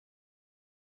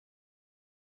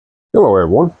Hello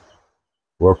everyone,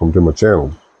 welcome to my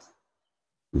channel.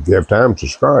 If you have time,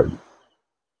 subscribe.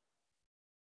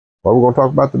 What are we going to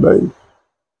talk about today?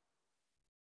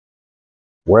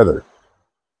 Weather.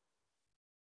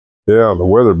 Yeah, the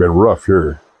weather's been rough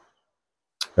here.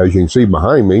 As you can see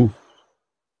behind me,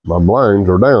 my blinds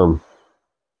are down.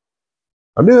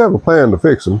 I do have a plan to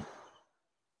fix them,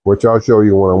 which I'll show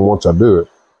you once I do it.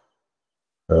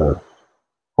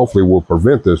 Hopefully we'll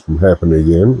prevent this from happening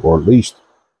again, or at least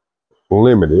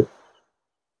limit it.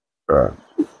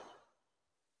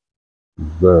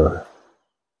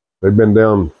 They've been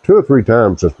down 2 or 3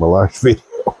 times since my last video.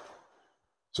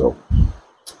 So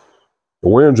the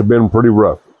winds have been pretty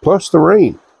rough. Plus the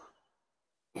rain.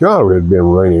 God, it had been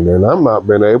raining, and I've not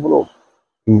been able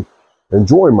to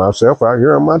enjoy myself out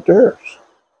here on my terrace.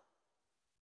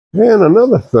 And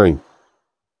another thing,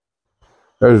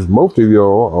 as most of you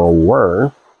are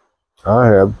aware, I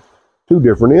have 2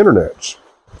 different internets.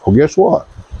 Well, guess what?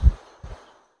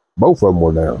 Both of them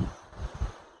were down.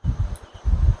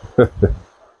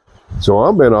 So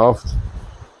I've been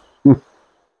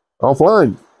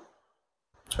offline.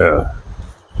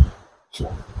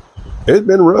 So it's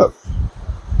been rough.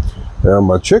 Now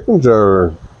my chickens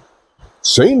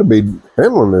seem to be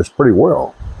handling this pretty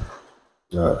well.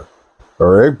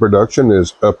 Our egg production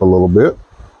is up a little bit.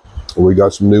 We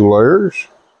got some new layers.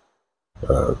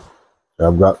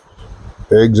 I've got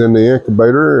eggs in the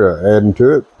incubator, adding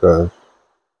to it,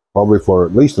 probably for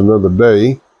at least another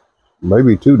day,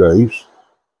 maybe 2 days.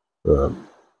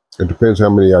 It depends how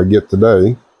many I get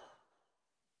today.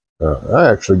 I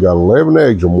actually got 11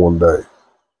 eggs in one day.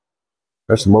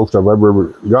 That's the most I've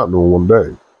ever gotten in one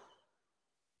day.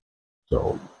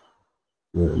 So,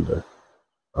 and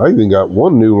I even got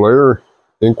 1 new layer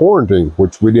in quarantine,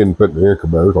 which we didn't put in the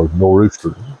incubator because no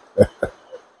rooster.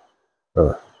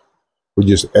 We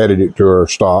just added it to our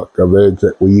stock of eggs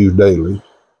that we use daily.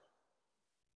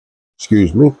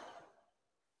 Excuse me.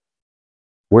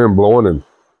 Wind blowing and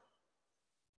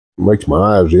makes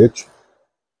my eyes itch.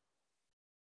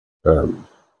 And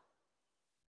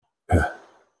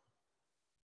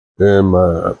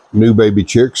my new baby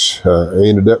chicks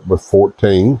ended up with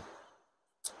 14,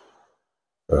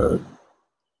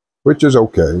 which is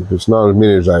okay. It's not as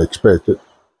many as I expected,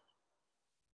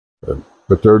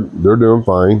 but they're doing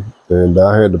fine. And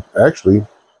I had to actually,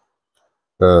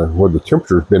 where the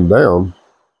temperature's been down,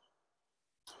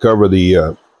 cover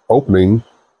the opening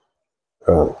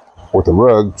with a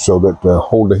rug so that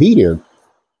hold the heat in.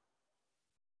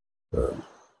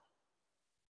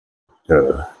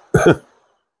 Because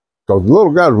the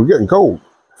little guys were getting cold.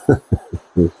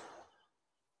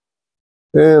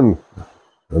 And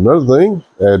another thing,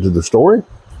 add to the story,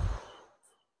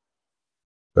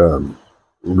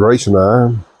 Grace and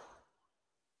I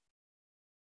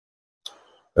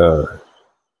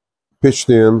pitched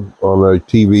in on a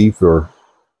TV for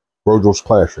Virgil's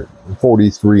Classroom, a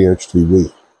 43-inch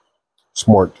TV,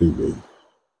 smart TV.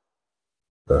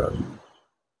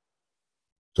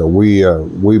 So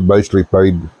we basically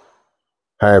paid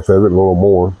half of it, a little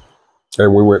more,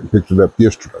 and we went and picked it up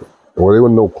yesterday. Well, there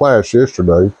was no class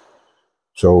yesterday,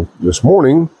 so this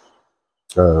morning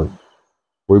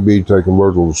we'll be taking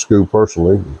Virgil to school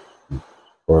personally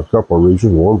for a couple of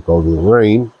reasons. One, because of the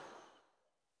rain,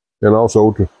 and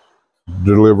also to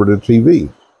deliver the TV.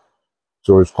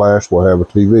 So his class will have a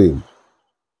TV.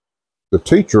 The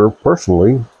teacher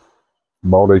personally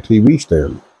bought a TV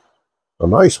stand, a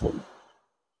nice one.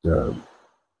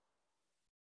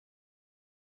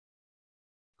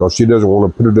 Because she doesn't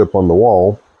want to put it up on the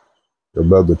wall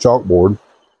above the chalkboard,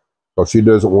 because she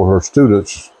doesn't want her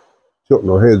students tilting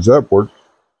their heads upward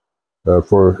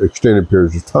for extended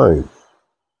periods of time.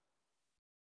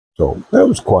 So that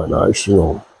was quite nice. You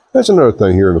know, that's another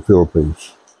thing here in the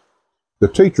Philippines. The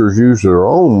teachers use their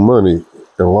own money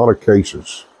in a lot of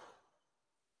cases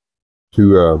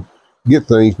to get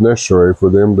things necessary for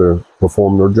them to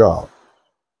perform their job.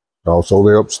 Also,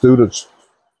 they help students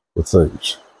with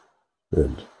things.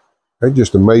 And that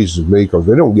just amazes me because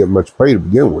they don't get much pay to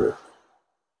begin with.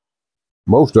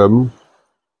 Most of them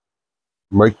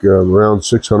make around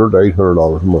 $600 to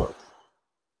 $800 a month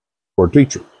for a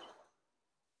teacher.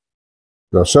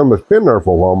 Now, some that's been there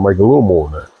for a while make a little more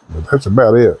than that, but that's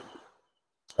about it.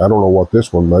 I don't know what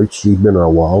this one makes. She's been there a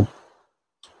while,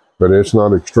 but it's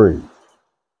not extreme.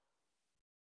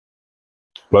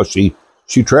 Plus, she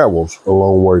travels a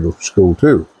long way to school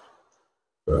too.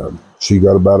 She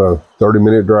got about a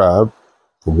 30-minute drive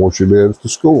from where she lives to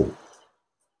school.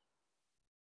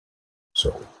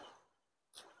 So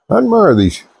I admire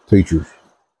these teachers,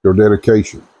 their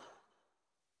dedication.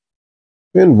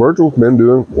 And Virgil's been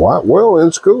doing quite well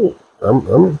in school.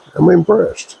 I'm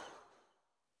impressed.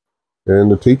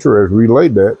 And the teacher has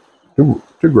relayed that to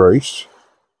Grace.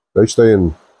 They stay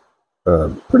in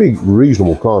pretty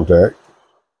reasonable contact.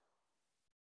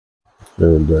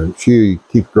 And she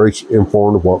keeps Grace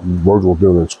informed of what Virgil's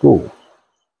doing in school.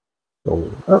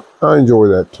 So I enjoy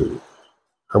that too.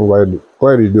 I'm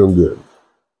glad he's doing good.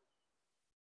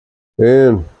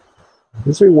 And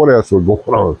let's see what else was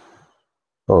going on.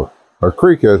 Oh, our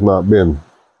creek has not been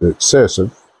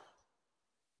excessive.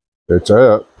 It's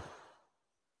up.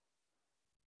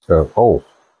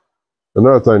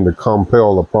 Another thing to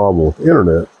compel the problem with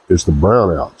internet is the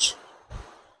brownouts.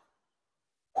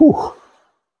 Whew.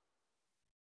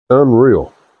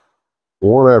 Unreal.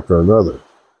 One after another.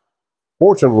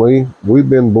 Fortunately, we've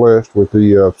been blessed with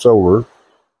the solar.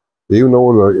 Even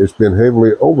though it's been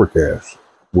heavily overcast,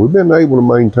 we've been able to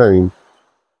maintain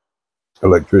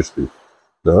electricity.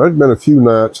 Now, there's been a few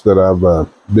nights that I've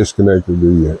disconnected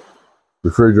the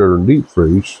refrigerator and deep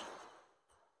freeze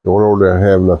in order to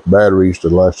have enough batteries to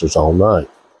last us all night.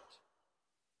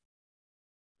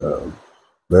 And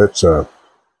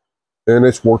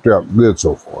it's worked out good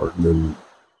so far. And then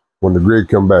when the grid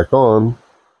come back on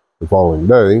the following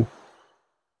day,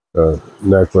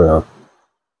 naturally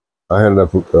I had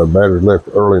enough batteries left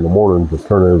early in the morning to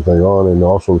turn everything on and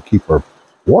also to keep our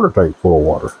water tank full of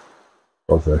water.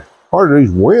 Okay. Hard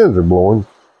these winds are blowing.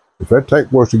 If that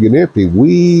tank was to get empty,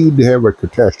 we'd have a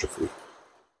catastrophe.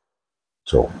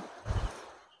 So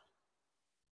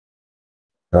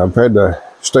I've had to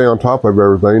stay on top of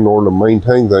everything in order to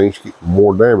maintain things, keep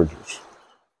more damages.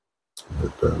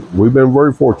 But we've been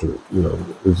very fortunate, you know.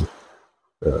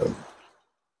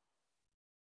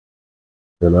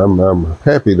 And I'm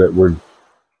happy that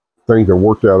things have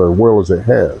worked out as well as it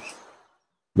has.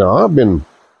 Now, I've been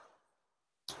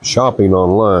shopping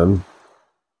online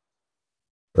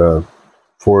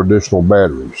for additional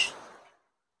batteries.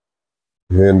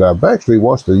 And I've actually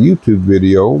watched a YouTube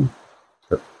video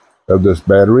of this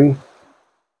battery.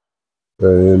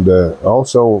 And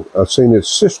also, I've seen its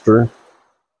sister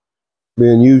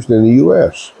being used in the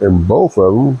U.S. And both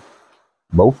of them,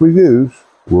 both reviews,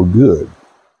 were good.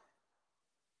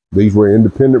 These were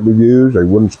independent reviews. They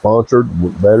weren't sponsored.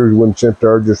 Batteries weren't sent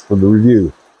there just for the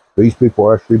review. These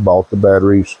people actually bought the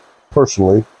batteries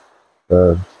personally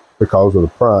because of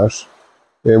the price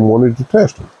and wanted to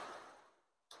test them.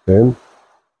 And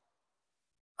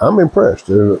I'm impressed,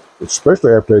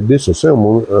 especially after a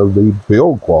disassembly of the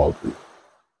build quality.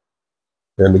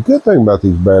 And the good thing about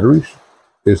these batteries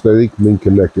is that they can be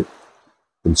connected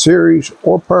in series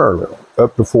or parallel,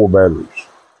 up to 4 batteries,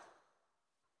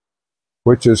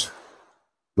 which is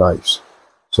nice.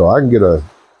 So I can get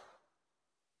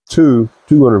two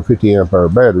 250 amp hour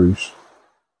batteries,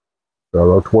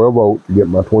 or 12 volt to get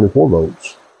my 24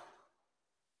 volts.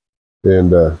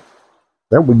 And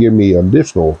that would give me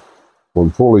additional,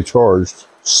 when fully charged,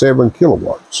 7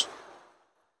 kilowatts,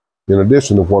 in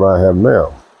addition to what I have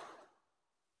now.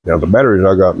 Now the batteries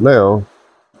I got now,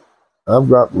 I've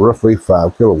got roughly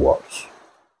 5 kilowatts,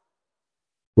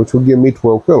 which will give me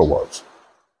 12 kilowatts.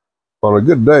 On a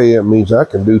good day, it means I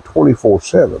can do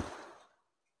 24/7.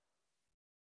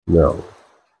 Now,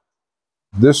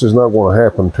 this is not going to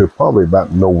happen till probably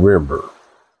about November.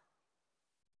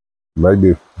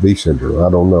 Maybe December,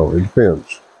 I don't know. It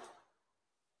depends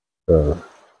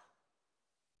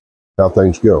how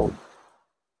things go.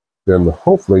 Then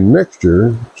hopefully next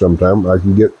year, sometime, I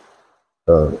can get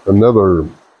another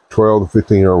 12 to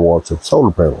 1500 watts of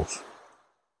solar panels.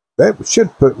 That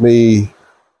should put me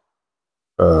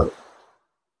on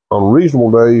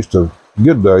reasonable days to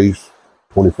good days,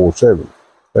 24/7.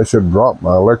 That should drop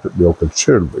my electric bill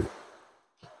considerably.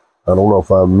 I don't know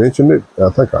if I mentioned it. I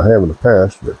think I have in the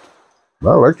past, but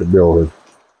my electric bill has,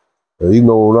 even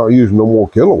though we're not using no more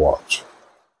kilowatts,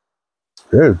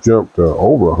 it has jumped to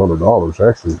over $100.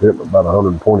 Actually, it's hitting about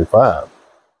 125.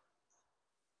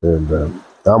 And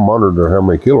I monitor how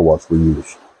many kilowatts we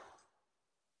use.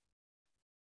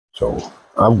 So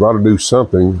I've got to do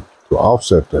something to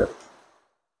offset that.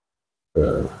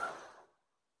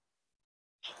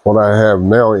 What I have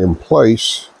now in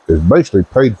place is basically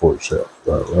paid for itself.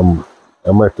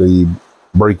 I'm at the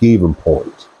break-even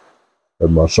point of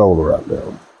my solar right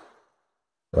now.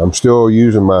 I'm still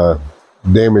using my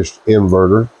damaged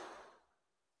inverter.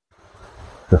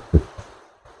 I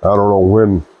don't know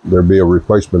when there'll be a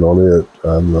replacement on it.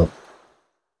 I'm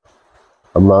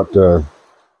not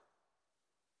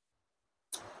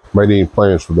made any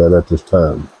plans for that at this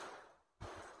time.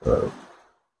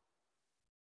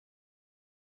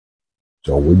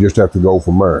 So we just have to go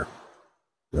from there.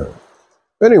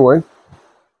 Anyway,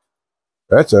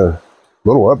 that's a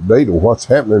little update of what's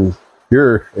happening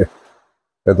here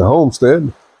at the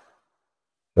homestead.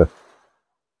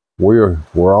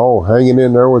 we're all hanging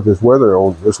in there with this weather.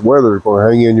 This weather is going to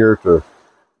hang in here to.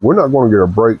 We're not going to get a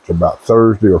break till about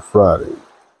Thursday or Friday.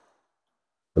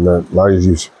 And that, like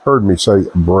you heard me say,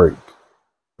 a break.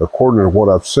 According to what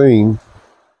I've seen,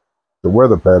 the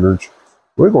weather patterns,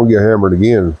 we're going to get hammered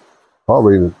again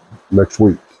probably next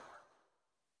week.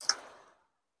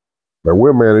 But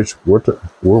we'll manage.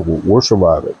 We'll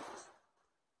survive it.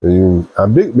 And I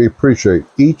deeply appreciate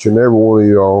each and every one of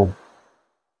y'all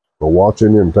for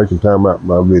watching and taking time out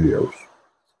my videos.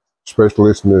 Especially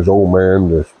listening to this old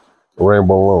man that's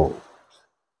ramble along.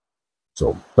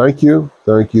 So thank you.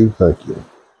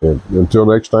 And until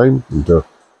next time, until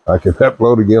I can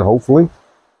upload again, hopefully.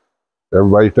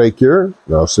 Everybody take care,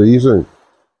 and I'll see you soon.